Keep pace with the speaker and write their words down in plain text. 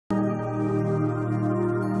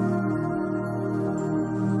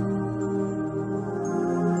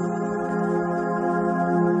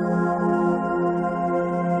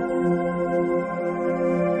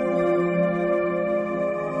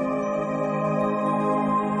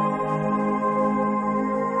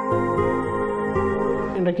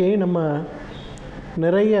இன்றைக்கி நம்ம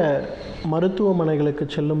நிறைய மருத்துவமனைகளுக்கு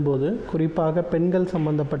செல்லும்போது, குறிப்பாக பெண்கள்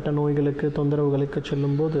சம்பந்தப்பட்ட நோய்களுக்கு தொந்தரவுகளுக்கு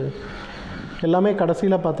செல்லும்போது எல்லாமே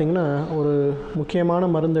கடைசியில் பார்த்திங்கன்னா ஒரு முக்கியமான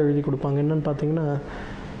மருந்து எழுதி கொடுப்பாங்க. என்னென்னு பார்த்திங்கன்னா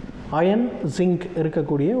அயன் ஜிங்க்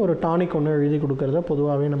இருக்கக்கூடிய ஒரு டானிக் ஒன்று எழுதி கொடுக்கறத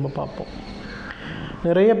பொதுவாகவே நம்ம பார்ப்போம்.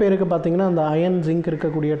 நிறைய பேருக்கு பார்த்திங்கன்னா அந்த அயன் ஜிங்க்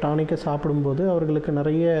இருக்கக்கூடிய டானிக்கை சாப்பிடும்போது அவர்களுக்கு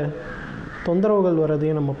நிறைய தொந்தரவுகள்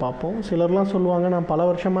வரதையும் நம்ம பார்ப்போம். சிலர்லாம் சொல்லுவாங்க, நான் பல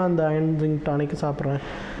வருஷமாக அந்த அயன் ஜிங்க் டானிக்கு சாப்பிட்றேன்,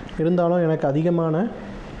 இருந்தாலும் எனக்கு அதிகமான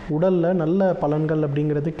உடலில் நல்ல பலன்கள்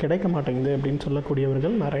அப்படிங்கிறது கிடைக்க மாட்டேங்குது அப்படின்னு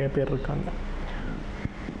சொல்லக்கூடியவர்கள் நிறைய பேர் இருக்காங்க.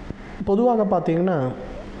 பொதுவாக பார்த்திங்கன்னா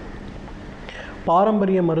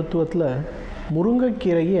பாரம்பரிய மருத்துவத்தில்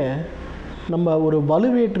முருங்கைக்கீரையை நம்ம ஒரு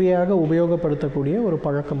வலுவேற்றியாக உபயோகப்படுத்தக்கூடிய ஒரு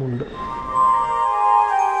பழக்கம் உண்டு.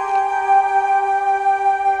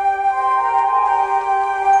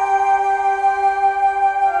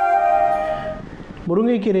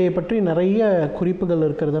 முருங்கைக்கீரையை பற்றி நிறைய குறிப்புகள்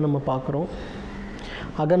இருக்கிறத நம்ம பார்க்குறோம்.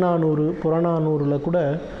 அகநானூறு புறநானூறில் கூட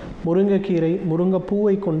முருங்கைக்கீரை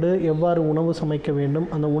முருங்கைப்பூவை கொண்டு எவ்வாறு உணவு சமைக்க வேண்டும்,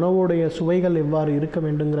 அந்த உணவுடைய சுவைகள் எவ்வாறு இருக்க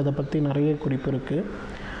வேண்டுங்கிறத பற்றி நிறைய குறிப்பு இருக்குது.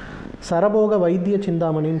 சரபோக வைத்திய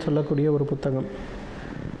சிந்தாமணின்னு சொல்லக்கூடிய ஒரு புத்தகம்,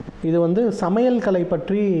 இது சமையல் கலை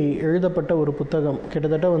பற்றி எழுதப்பட்ட ஒரு புத்தகம்.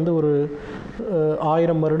 கிட்டத்தட்ட ஒரு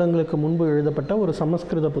 1000 வருடங்களுக்கு முன்பு எழுதப்பட்ட ஒரு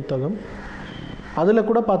சமஸ்கிருத புத்தகம். அதில்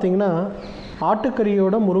கூட பார்த்திங்கன்னா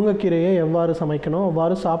ஆட்டுக்கறியோட முருங்கைக்கீரையை எவ்வாறு சமைக்கணும்,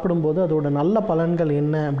 அவ்வாறு சாப்பிடும்போது அதோட நல்ல பலன்கள்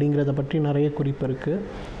என்ன அப்படிங்கிறத பற்றி நிறைய குறிப்பு இருக்குது.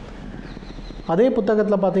 அதே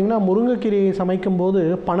புத்தகத்தில் பார்த்திங்கன்னா முருங்கைக்கீரையை சமைக்கும்போது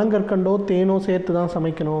பனங்கற்கண்டோ தேனோ சேர்த்து தான்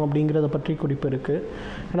சமைக்கணும் அப்படிங்கிறத பற்றி குறிப்பு இருக்குது.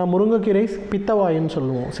 ஏன்னா முருங்கைக்கீரை பித்தவாயுன்னு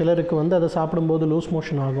சொல்லுவோம். சிலருக்கு அதை சாப்பிடும்போது லூஸ்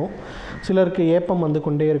மோஷன் ஆகும், சிலருக்கு ஏப்பம் வந்து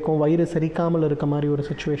கொண்டே இருக்கும், வயிறு செரிக்காமல் இருக்க மாதிரி ஒரு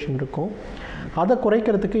சிச்சுவேஷன் இருக்கும். அதை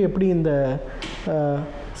குறைக்கிறதுக்கு எப்படி இந்த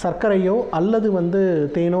சர்க்கரையோ அல்லது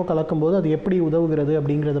தேனோ கலக்கும்போது அது எப்படி உதவுகிறது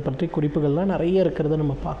அப்படிங்கிறத பற்றி குறிப்புகள்லாம் நிறைய இருக்கிறத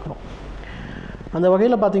நம்ம பார்க்குறோம். அந்த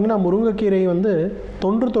வகையில் பார்த்திங்கன்னா முருங்கைக்கீரை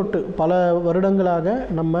தொன்று தொட்டு பல வருடங்களாக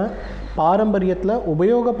நம்ம பாரம்பரியத்தில்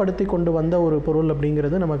உபயோகப்படுத்தி கொண்டு வந்த ஒரு பொருள்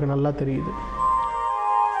அப்படிங்கிறது நமக்கு நல்லா தெரியுது.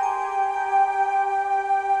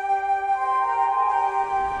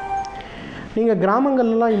 நீங்கள்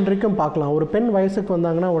கிராமங்கள்லாம் இன்றைக்கும் பார்க்கலாம், ஒரு பெண் வயசுக்கு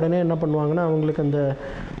வந்தாங்கன்னா உடனே என்ன பண்ணுவாங்கன்னா அவங்களுக்கு அந்த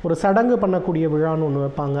ஒரு சடங்கு பண்ணக்கூடிய விழான்னு ஒன்று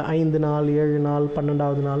வைப்பாங்க. 5 நாள் 7 நாள்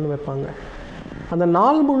 12வது நாள்னு வைப்பாங்க. அந்த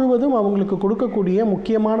நாள் முழுவதும் அவங்களுக்கு கொடுக்கக்கூடிய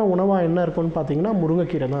முக்கியமான உணவாக என்ன இருக்குன்னு பார்த்திங்கன்னா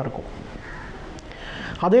முருங்கைக்கீரை தான் இருக்கும்.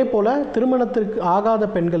 அதே போல் திருமணத்திற்கு ஆகாத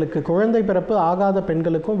பெண்களுக்கு, குழந்தை பிறப்பு ஆகாத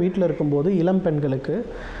பெண்களுக்கும் வீட்டில் இருக்கும்போது இளம் பெண்களுக்கு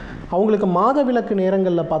அவங்களுக்கு மாதவிலக்கு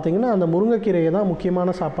நேரங்களில் பார்த்திங்கன்னா அந்த முருங்கைக்கீரையை தான்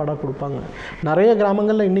முக்கியமான சாப்பாடாக கொடுப்பாங்க. நிறைய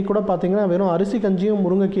கிராமங்களில் இன்றைக்கி கூட பார்த்திங்கன்னா வெறும் அரிசி கஞ்சியும்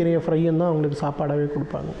முருங்கைக்கீரையை ஃப்ரையும் தான் அவங்களுக்கு சாப்பாடாகவே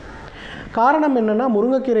கொடுப்பாங்க. காரணம் என்னென்னா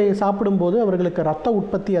முருங்கைக்கீரையை சாப்பிடும்போது அவர்களுக்கு இரத்த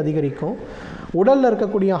உற்பத்தி அதிகரிக்கும், உடலில்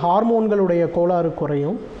இருக்கக்கூடிய ஹார்மோன்களுடைய கோளாறு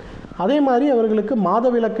குறையும், அதே மாதிரி அவர்களுக்கு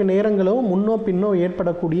மாதவிலக்கு நேரங்களோ முன்னோ பின்னோ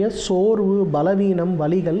ஏற்படக்கூடிய சோர்வு, பலவீனம்,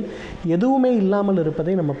 வலிகள் எதுவுமே இல்லாமல்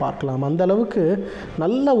இருப்பதை நம்ம பார்க்கலாம். அந்தளவுக்கு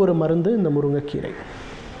நல்ல ஒரு மருந்து இந்த முருங்கைக்கீரை.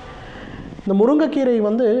 இந்த முருங்கைக்கீரை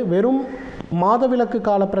வெறும் மாதவிலக்கு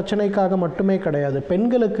கால பிரச்சனைக்காக மட்டுமே கிடையாது,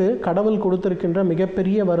 பெண்களுக்கு கடவுள் கொடுத்திருக்கின்ற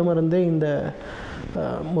மிகப்பெரிய வருமருந்தே இந்த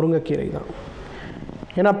முருங்கைக்கீரை தான்.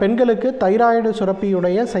 ஏன்னா பெண்களுக்கு தைராய்டு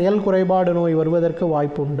சுரப்பியுடைய செயல் குறைபாடு நோய் வருவதற்கு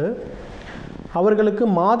வாய்ப்புண்டு, அவர்களுக்கு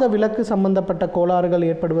மாத விலக்கு சம்பந்தப்பட்ட கோளாறுகள்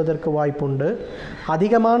ஏற்படுவதற்கு வாய்ப்புண்டு,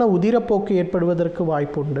 அதிகமான உதிரப்போக்கு ஏற்படுவதற்கு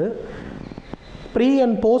வாய்ப்புண்டு, pre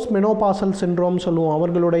and post menopausal syndrome சொல்லுவோம்,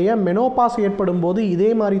 அவர்களுடைய மெனோபாஸ் ஏற்படும் போது இதே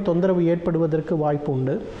மாதிரி தொந்தரவு ஏற்படுவதற்கு வாய்ப்பு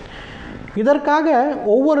உண்டு. இதற்காக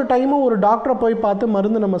ஒவ்வொரு டைமும் ஒரு டாக்டரை போய் பார்த்து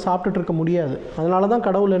மருந்து நம்ம சாப்பிட்டுட்டு இருக்க முடியாது. அதனால தான்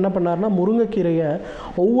கடவுள் என்ன பண்ணார்னா முருங்கைக்கீரையை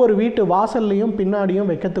ஒவ்வொரு வீட்டு வாசல்லையும் பின்னாடியும்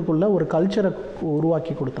வைக்கிறதுக்குள்ள ஒரு கல்ச்சரை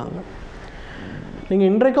உருவாக்கி கொடுத்தாங்க. நீங்கள்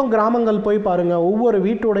இன்றைக்கும் கிராமங்கள் போய் பாருங்கள், ஒவ்வொரு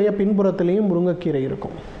வீட்டுடைய பின்புறத்துலேயும் முருங்கைக்கீரை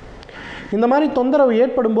இருக்கும். இந்த மாதிரி தொந்தரவு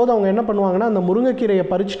ஏற்படும் போது அவங்க என்ன பண்ணுவாங்கன்னா அந்த முருங்கைக்கீரையை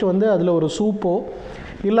பறிச்சுட்டு அதில் ஒரு சூப்போ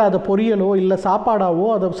இல்லை அதை பொரியலோ இல்லை சாப்பாடாவோ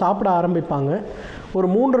அதை சாப்பிட ஆரம்பிப்பாங்க. ஒரு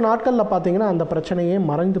 3 நாட்களில் பார்த்திங்கன்னா அந்த பிரச்சனையே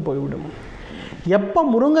மறைந்து போய்விடும். எப்போ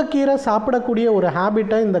முருங்கைக்கீரை சாப்பிடக்கூடிய ஒரு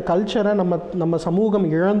ஹேபிட்டை, இந்த கல்ச்சரை நம்ம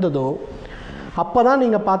சமூகம் இழந்ததோ அப்போ தான்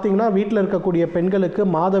நீங்கள் பார்த்தீங்கன்னா வீட்டில் இருக்கக்கூடிய பெண்களுக்கு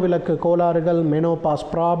மாதவிலக்கு கோளாறுகள், மெனோபாஸ்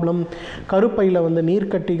ப்ராப்ளம், கருப்பையில்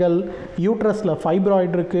நீர்க்கட்டிகள், யூட்ரஸில்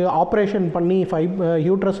ஃபைப்ராய்டு இருக்குது, ஆப்ரேஷன் பண்ணி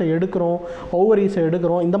யூட்ரஸை எடுக்கிறோம், ஓவரீஸை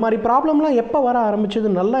எடுக்கிறோம், இந்த மாதிரி ப்ராப்ளம்லாம் எப்போ வர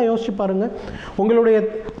ஆரம்பிச்சது நல்லா யோசிச்சு பாருங்கள். உங்களுடைய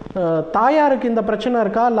தாயாருக்கு இந்த பிரச்சனை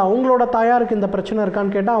இருக்கா, இல்லை அவங்களோட தாயாருக்கு இந்த பிரச்சனை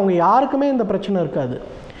இருக்கான்னு கேட்டால் அவங்க யாருக்குமே இந்த பிரச்சனை இருக்காது.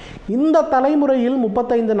 இந்த தலைமுறையில்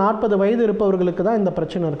 35-40 வயது இருப்பவர்களுக்கு தான் இந்த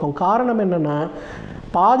பிரச்சனை இருக்கும். காரணம் என்னென்னா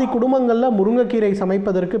பாதி குடும்பங்களில் முருங்கைக்கீரை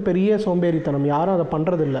சமைப்பதற்கு பெரிய சோம்பேறித்தனம், யாரும் அதை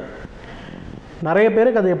பண்ணுறதில்ல. நிறைய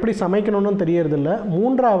பேருக்கு அதை எப்படி சமைக்கணும்னு தெரியறதில்ல.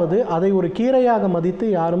 மூன்றாவது, அதை ஒரு கீரையாக மதித்து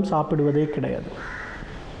யாரும் சாப்பிடுவதே கிடையாது.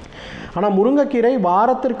 ஆனால் முருங்கைக்கீரை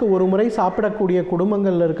வாரத்திற்கு ஒரு முறை சாப்பிடக்கூடிய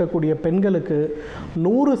குடும்பங்களில் இருக்கக்கூடிய பெண்களுக்கு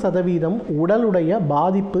 100% உடலுடைய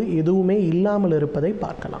பாதிப்பு எதுவுமே இல்லாமல் இருப்பதை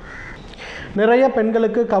பார்க்கலாம். நிறைய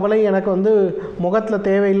பெண்களுக்கு கவலை, எனக்கு வந்து முகத்தில்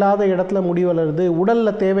தேவையில்லாத இடத்துல முடி வளருது,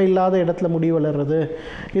 உடலில் தேவையில்லாத இடத்துல முடி வளருது,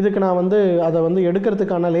 இதுக்கு நான் வந்து அதை வந்து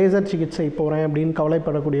எடுக்கிறதுக்கான லேசர் சிகிச்சை போகிறேன் அப்படின்னு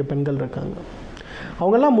கவலைப்படக்கூடிய பெண்கள் இருக்காங்க.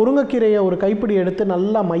 அவங்கெல்லாம் முருங்கைக்கீரையை ஒரு கைப்பிடி எடுத்து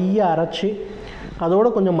நல்லா மைய அரைச்சி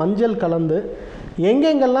அதோடு கொஞ்சம் மஞ்சள் கலந்து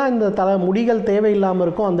எங்கெங்கெல்லாம் இந்த முடிகள் தேவையில்லாமல்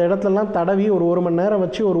இருக்கும் அந்த இடத்துலலாம் தடவி ஒரு மணி நேரம்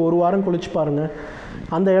வச்சு ஒரு வாரம் குளிச்சு பாருங்கள்.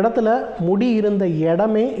 அந்த இடத்துல முடி இருந்த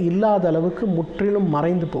இடமே இல்லாத அளவுக்கு முற்றிலும்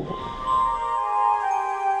மறைந்து போகும்.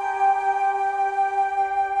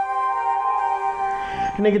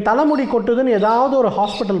 இன்றைக்கி தலைமுடி கொட்டுதுன்னு ஏதாவது ஒரு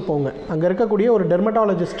ஹாஸ்பிட்டல் போங்க, அங்கே இருக்கக்கூடிய ஒரு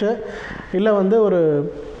டெர்மட்டாலஜிஸ்ட்டு இல்லை வந்து ஒரு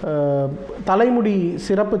தலைமுடி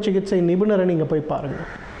சிறப்பு சிகிச்சை நிபுணரை நீங்கள் போய் பாருங்கள்,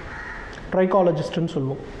 ட்ரைகாலஜிஸ்ட்டுன்னு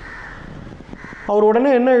சொல்லுவோம். அவர் உடனே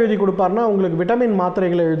என்ன எழுதி கொடுப்பார்னா, உங்களுக்கு விட்டமின்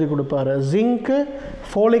மாத்திரைகளை எழுதி கொடுப்பார். ஜிங்க்கு,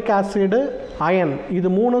 ஃபோலிக் ஆசிடு, அயன், இது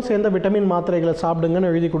 3 சேர்ந்த விட்டமின் மாத்திரைகளை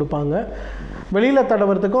சாப்பிடுங்கன்னு எழுதி கொடுப்பாங்க. வெளியில்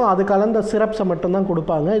தடவுறதுக்கும் அது கலந்த சிரப்ஸை மட்டும்தான்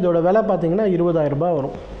கொடுப்பாங்க. இதோட விலை பார்த்திங்கன்னா 20,000 ரூபாய்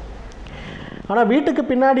வரும். ஆனால் வீட்டுக்கு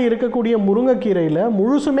பின்னாடி இருக்கக்கூடிய முருங்கைக்கீரையில்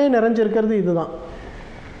முழுசுமே நிறைஞ்சிருக்கிறது இதுதான்.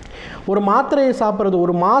 ஒரு மாத்திரையை சாப்பிட்றது,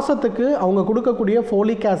 ஒரு மாதத்துக்கு அவங்க கொடுக்கக்கூடிய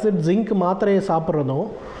ஃபோலிக் ஆசிட், ஜிங்க் மாத்திரையை சாப்பிட்றதும்,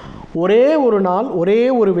 ஒரே ஒரு நாள் ஒரே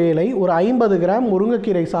ஒரு வேளை ஒரு 50 கிராம்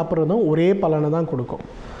முருங்கைக்கீரை சாப்பிட்றதும் ஒரே பலனை தான் கொடுக்கும்.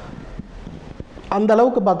 அந்த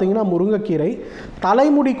அளவுக்கு பார்த்திங்கன்னா முருங்கைக்கீரை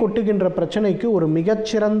தலைமுடி கொட்டுகின்ற பிரச்சனைக்கு ஒரு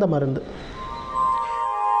மிகச்சிறந்த மருந்து.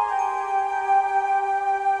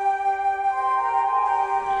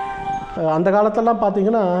 அந்த காலத்திலலாம்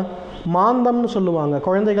பார்த்திங்கன்னா மாந்தம்னு சொல்லுவாங்க.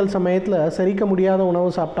 குழந்தைகள் சமயத்தில் செரிக்க முடியாத உணவு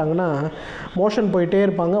சாப்பிட்டாங்கன்னா மோஷன் போயிட்டே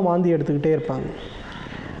இருப்பாங்க, வாந்தி எடுத்துக்கிட்டே இருப்பாங்க.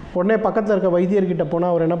 உடனே பக்கத்தில் இருக்க வைத்தியர்கிட்ட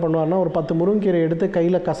போனால் அவர் என்ன பண்ணுவார்னா, ஒரு 10 முருங்கீரை எடுத்து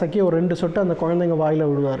கையில் கசக்கி ஒரு 2 சொட்டு அந்த குழந்தைங்க வாயில்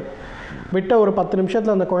விடுவார். விட்ட ஒரு 10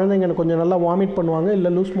 நிமிஷத்தில் அந்த குழந்தைங்க கொஞ்சம் நல்லா வாமிட் பண்ணுவாங்க, இல்லை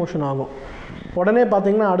லூஸ் மோஷன் ஆகும். உடனே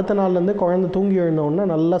பார்த்திங்கன்னா அடுத்த நாள்லேருந்து குழந்தை தூங்கி எழுந்தோடனே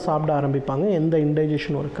நல்லா சாப்பிட ஆரம்பிப்பாங்க, எந்த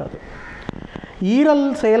இன்டைஜஷனும் இருக்காது. ஈரல்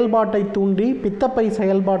செயல்பாட்டை தூண்டி, பித்தப்பை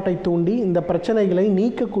செயல்பாட்டை தூண்டி இந்த பிரச்சனைகளை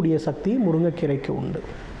நீக்கக்கூடிய சக்தி முருங்கைக்கீரைக்கு உண்டு.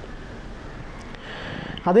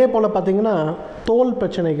 அதே போல் பார்த்திங்கன்னா தோல்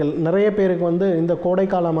பிரச்சனைகள் நிறைய பேருக்கு வந்து இந்த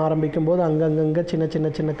கோடைக்காலம் ஆரம்பிக்கும் போது அங்கங்கே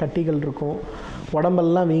சின்ன கட்டிகள் இருக்கும்,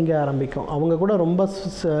 உடம்பெல்லாம் வீங்க ஆரம்பிக்கும். அவங்க கூட ரொம்ப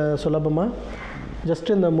சுலபமாக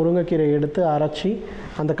ஜஸ்ட்டு இந்த முருங்கைக்கீரை எடுத்து அரைச்சி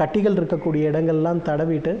அந்த கட்டிகள் இருக்கக்கூடிய இடங்கள்லாம்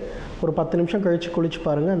தடவிட்டு ஒரு 10 நிமிஷம் கழித்து குளிச்சு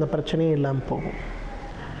பாருங்கள், அந்த பிரச்சனையே இல்லாமல் போகும்.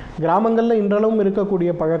 கிராமங்களில் இன்றளவும்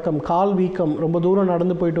இருக்கக்கூடிய பழக்கம், கால் வீக்கம், ரொம்ப தூரம்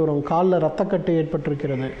நடந்து போயிட்டு வரும், காலில் ரத்தக்கட்டு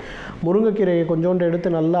ஏற்பட்டிருக்கிறது, முருங்கைக்கீரையை கொஞ்சோண்டு எடுத்து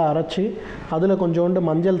நல்லா அரைச்சி அதில் கொஞ்சோண்டு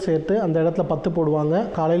மஞ்சள் சேர்த்து அந்த இடத்துல பத்து போடுவாங்க.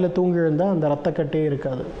 காலையில் தூங்கி எழுந்தால் அந்த ரத்தக்கட்டே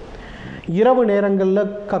இருக்காது. இரவு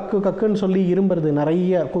நேரங்களில் கக்குன்னு சொல்லி இரும்புறது,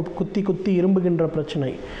 நிறைய குத்தி இரும்புகின்ற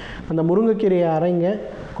பிரச்சனை, அந்த முருங்கைக்கீரையை அரைங்க,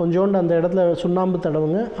 கொஞ்சோண்டு அந்த இடத்துல சுண்ணாம்பு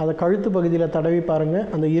தடவுங்க, அதை கழுத்து பகுதியில் தடவி பாருங்கள்,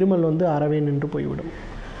 அந்த இருமல் வந்து அறவே நின்று போய்விடும்.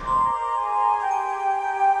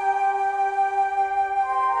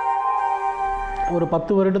 ஒரு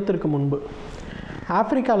 10 வருடத்திற்கு முன்பு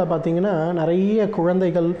ஆப்பிரிக்காவில் பார்த்திங்கன்னா நிறைய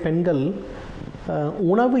குழந்தைகள், பெண்கள்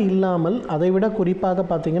உணவு இல்லாமல், அதை விட குறிப்பாக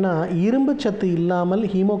பார்த்திங்கன்னா இரும்பு சத்து இல்லாமல்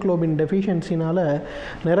ஹீமோக்ளோபின் டெஃபிஷியன்சினால்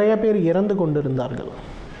நிறைய பேர் இறந்து கொண்டிருந்தார்கள்.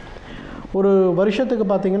 ஒரு வருஷத்துக்கு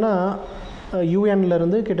பார்த்திங்கன்னா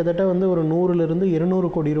யூஎன்லேருந்து கிட்டத்தட்ட வந்து ஒரு 100லிருந்து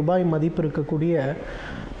 200 கோடி ரூபாய் மதிப்பு இருக்கக்கூடிய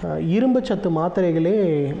இரும்பு சத்து மாத்திரைகளே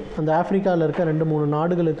அந்த ஆப்பிரிக்காவில் இருக்க 2-3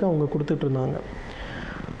 நாடுகளுக்கு அவங்க கொடுத்துட்ருந்தாங்க.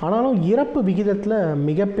 ஆனாலும் இறப்பு விகிதத்தில்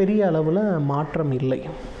மிகப்பெரிய அளவில் மாற்றம் இல்லை.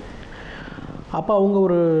 அப்போ அவங்க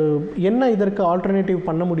ஒரு என்ன இதற்கு ஆல்டர்னேட்டிவ்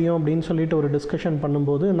பண்ண முடியும் அப்படின்னு சொல்லிட்டு ஒரு டிஸ்கஷன்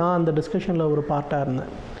பண்ணும்போது நான் அந்த டிஸ்கஷனில் ஒரு பார்ட்டாக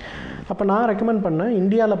இருந்தேன். அப்போ நான் ரெக்கமெண்ட் பண்ணேன்,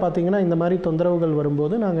 இந்தியாவில் பார்த்திங்கன்னா இந்த மாதிரி தொந்தரவுகள்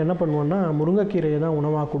வரும்போது நாங்கள் என்ன பண்ணுவோன்னா முருங்கைக்கீரையை தான்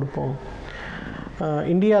உணவாக கொடுப்போம்.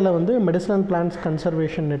 இந்தியாவில் வந்து மெடிசினல் பிளான்ஸ்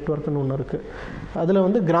கன்சர்வேஷன் நெட்வொர்க்குன்னு ஒன்று இருக்குது. அதில்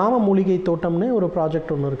வந்து கிராம மூலிகை தோட்டம்னு ஒரு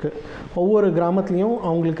ப்ராஜெக்ட் ஒன்று இருக்குது. ஒவ்வொரு கிராமத்துலேயும்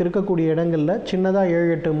அவங்களுக்கு இருக்கக்கூடிய இடங்களில் சின்னதாக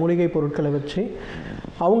 7-8 மூலிகை பொருட்களை வச்சு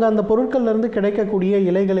அவங்க அந்த பொருட்கள்லேருந்து கிடைக்கக்கூடிய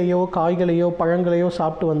இலைகளையோ காய்களையோ பழங்களையோ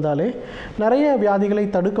சாப்பிட்டு வந்தாலே நிறைய வியாதிகளை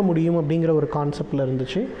தடுக்க முடியும் அப்படிங்கிற ஒரு கான்செப்டில்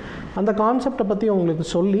இருந்துச்சு. அந்த கான்செப்டை பற்றி அவங்களுக்கு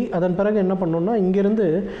சொல்லி அதன் பிறகு என்ன பண்ணோன்னா, இங்கேருந்து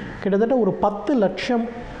கிட்டத்தட்ட ஒரு 10 லட்சம்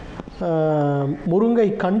முருங்கை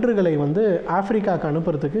கன்றுகளை வந்து ஆப்பிரிக்காவுக்கு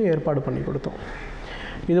அனுப்புறதுக்கு ஏற்பாடு பண்ணி கொடுத்தோம்.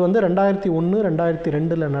 இது வந்து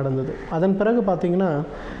 2001-2002 நடந்தது. அதன் பிறகு பார்த்திங்கன்னா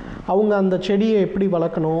அவங்க அந்த செடியை எப்படி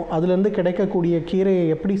வளர்க்கணும், அதுலேருந்து கிடைக்கக்கூடிய கீரையை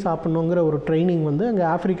எப்படி சாப்பிட்ணுங்கிற ஒரு ட்ரைனிங் வந்து அங்கே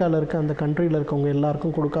ஆப்பிரிக்காவில் இருக்க அந்த கண்ட்ரியில் இருக்கவங்க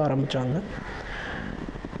எல்லாருக்கும் கொடுக்க ஆரம்பித்தாங்க.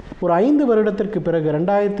 ஒரு 5 வருடத்திற்கு பிறகு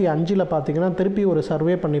 2005 பார்த்திங்கன்னா திருப்பி ஒரு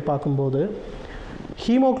சர்வே பண்ணி பார்க்கும்போது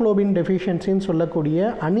ஹீமோகுளோபின் டெஃபிஷியன்சின்னு சொல்லக்கூடிய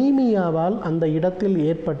அனீமியாவால் அந்த இடத்தில்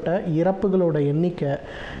ஏற்பட்ட இறப்புகளோட எண்ணிக்கை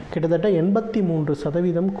கிட்டத்தட்ட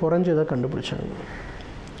 83% குறைஞ்சதை கண்டுபிடிச்சாங்க.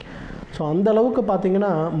 ஸோ அந்தளவுக்கு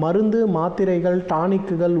பார்த்திங்கன்னா மருந்து, மாத்திரைகள்,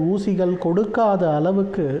 டானிக்குகள், ஊசிகள் கொடுக்காத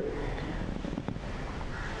அளவுக்கு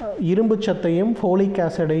இரும்பு சத்தையும், ஃபோலிக்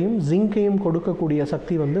ஆசிடையும், ஜிங்கையும் கொடுக்கக்கூடிய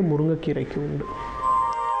சக்தி முருங்கைக்கீரைக்கு உண்டு.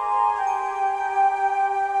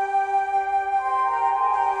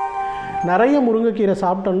 நிறைய முருங்கைக்கீரை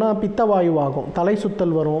சாப்பிட்டோம்னா பித்தவாயு ஆகும், தலை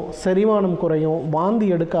சுத்தல் வரும், செரிமானம் குறையும், வாந்தி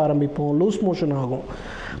எடுக்க ஆரம்பிப்போம், லூஸ் மோஷன் ஆகும்.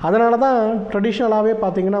 அதனால தான் ட்ரெடிஷ்னலாகவே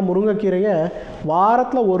பார்த்திங்கன்னா முருங்கைக்கீரையை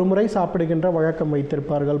வாரத்தில் ஒரு முறை சாப்பிடுகின்ற வழக்கம்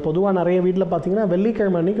வைத்திருப்பார்கள். பொதுவாக நிறைய வீட்டில் பார்த்திங்கன்னா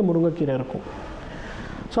வெள்ளிக்கிழமை அன்றைக்கி முருங்கைக்கீரை இருக்கும்.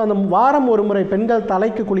 ஸோ அந்த வாரம் ஒரு முறை பெண்கள்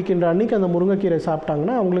தலைக்கு குளிக்கின்ற அன்றைக்கி அந்த முருங்கைக்கீரை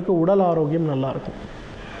சாப்பிட்டாங்கன்னா அவங்களுக்கு உடல் ஆரோக்கியம் நல்லாயிருக்கும்.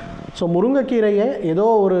 ஸோ முருங்கைக்கீரையை ஏதோ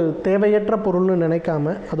ஒரு தேவையற்ற பொருள்னு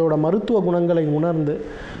நினைக்காம அதோட மருத்துவ குணங்களை உணர்ந்து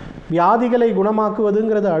வியாதிகளை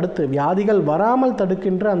குணமாக்குவதுங்கிறது அடுத்து வியாதிகள் வராமல்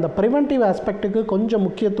தடுக்கின்ற அந்த ப்ரிவென்டிவ் ஆஸ்பெக்ட்டுக்கு கொஞ்சம்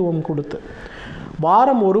முக்கியத்துவம் கொடுத்து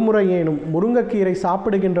வாரம் ஒரு முறை ஏனும் முருங்கைக்கீரை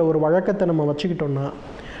சாப்பிடுகின்ற ஒரு வழக்கத்தை நம்ம வச்சுக்கிட்டோம்னா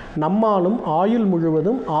நம்மாலும் ஆயுள்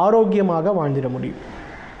முழுவதும் ஆரோக்கியமாக வாழ்ந்திட முடியும்.